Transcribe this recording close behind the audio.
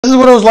This is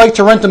what it was like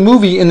to rent a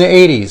movie in the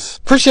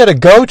 80s. First you had to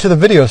go to the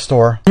video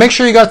store. Make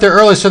sure you got there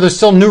early so there's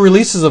still new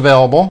releases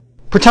available.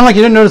 Pretend like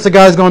you didn't notice the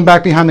guys going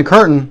back behind the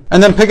curtain.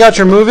 And then pick out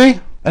your movie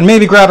and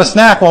maybe grab a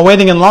snack while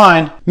waiting in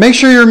line. Make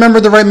sure you remember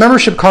the right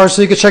membership card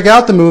so you can check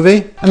out the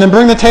movie. And then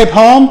bring the tape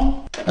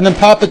home and then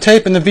pop the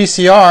tape in the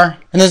VCR.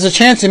 And there's a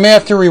chance you may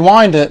have to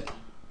rewind it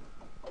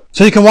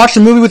so you can watch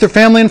the movie with your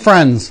family and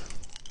friends.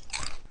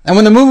 And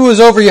when the movie was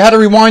over, you had to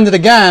rewind it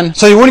again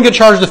so you wouldn't get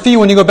charged a fee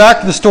when you go back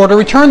to the store to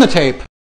return the tape.